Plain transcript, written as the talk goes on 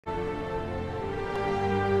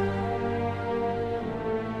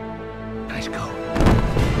Nice coat.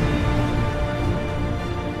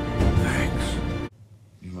 Thanks.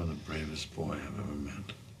 You are the bravest boy I've ever met.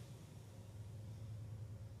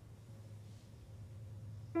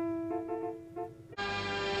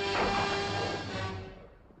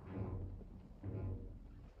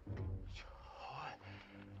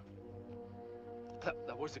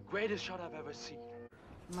 That was the greatest shot I've ever seen.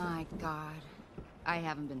 My God. I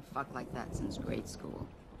haven't been fucked like that since grade school.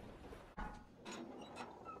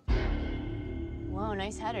 Whoa,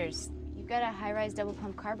 nice headers. You've got a high-rise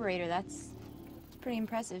double-pump carburetor. That's pretty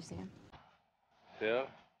impressive, Sam. Sir,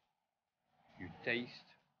 you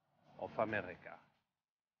taste of America.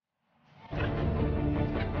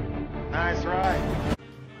 Nice ride.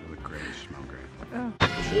 You're the greatest, smell great. The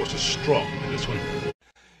force is strong in this one.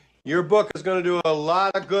 Your book is going to do a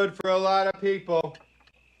lot of good for a lot of people.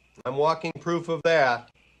 I'm walking proof of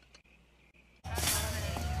that.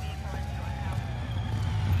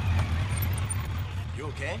 You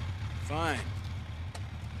okay? Fine.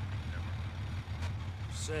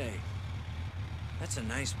 Say, that's a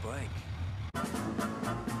nice bike.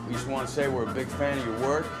 We just want to say we're a big fan of your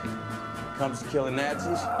work. When it comes to killing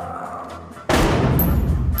Nazis,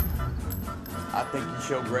 I think you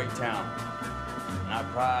show great talent. And I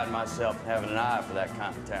pride myself in having an eye for that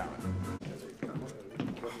kind of talent.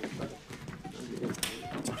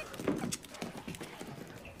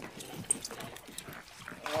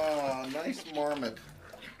 Oh, nice marmot.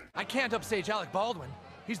 I can't upstage Alec Baldwin.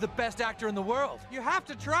 He's the best actor in the world. You have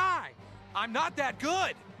to try. I'm not that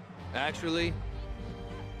good. Actually,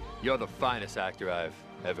 you're the finest actor I've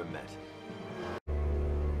ever met.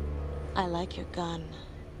 I like your gun.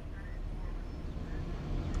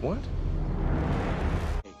 What?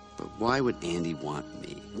 But why would Andy want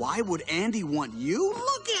me? Why would Andy want you?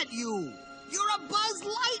 Look at you! You're a Buzz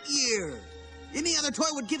Lightyear! Any other toy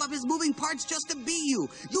would give up his moving parts just to be you.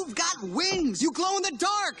 You've got wings. You glow in the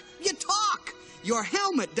dark. You talk. Your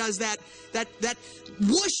helmet does that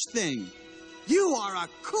whoosh thing. You are a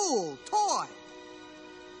cool toy.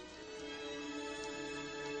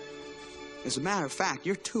 As a matter of fact,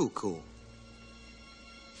 you're too cool.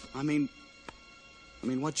 I mean,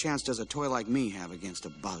 what chance does a toy like me have against a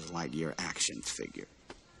Buzz Lightyear action figure?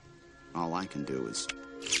 All I can do is...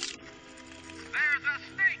 There's a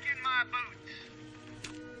snake in my boots.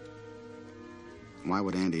 Why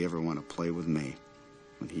would Andy ever want to play with me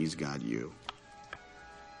when he's got you?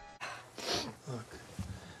 Look,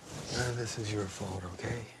 none of this is your fault,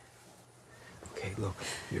 okay? Okay, look,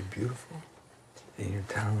 you're beautiful, and you're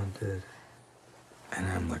talented, and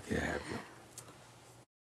I'm lucky to have you.